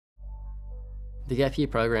The Gap Year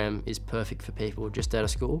program is perfect for people just out of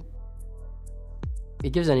school.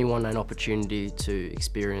 It gives anyone an opportunity to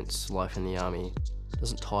experience life in the army. It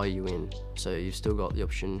doesn't tie you in, so you've still got the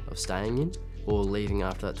option of staying in or leaving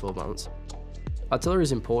after that 12 months. Artillery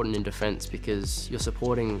is important in defence because you're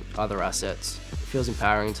supporting other assets. It feels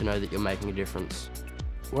empowering to know that you're making a difference.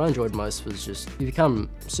 What I enjoyed most was just, you become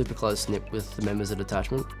super close-knit with the members of the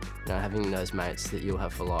detachment, having those mates that you'll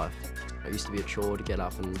have for life. It used to be a chore to get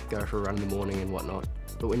up and go for a run in the morning and whatnot,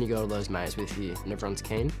 but when you got all those mates with you and everyone's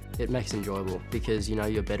keen, it makes it enjoyable because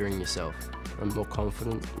you're bettering yourself. I'm more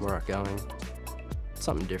confident, more outgoing. It's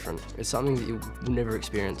something different. It's something that you will never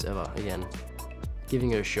experience ever again.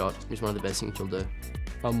 Giving it a shot is one of the best things you'll do.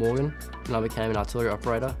 I'm Morgan, and I became an artillery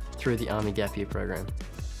operator through the Army Gap Year program.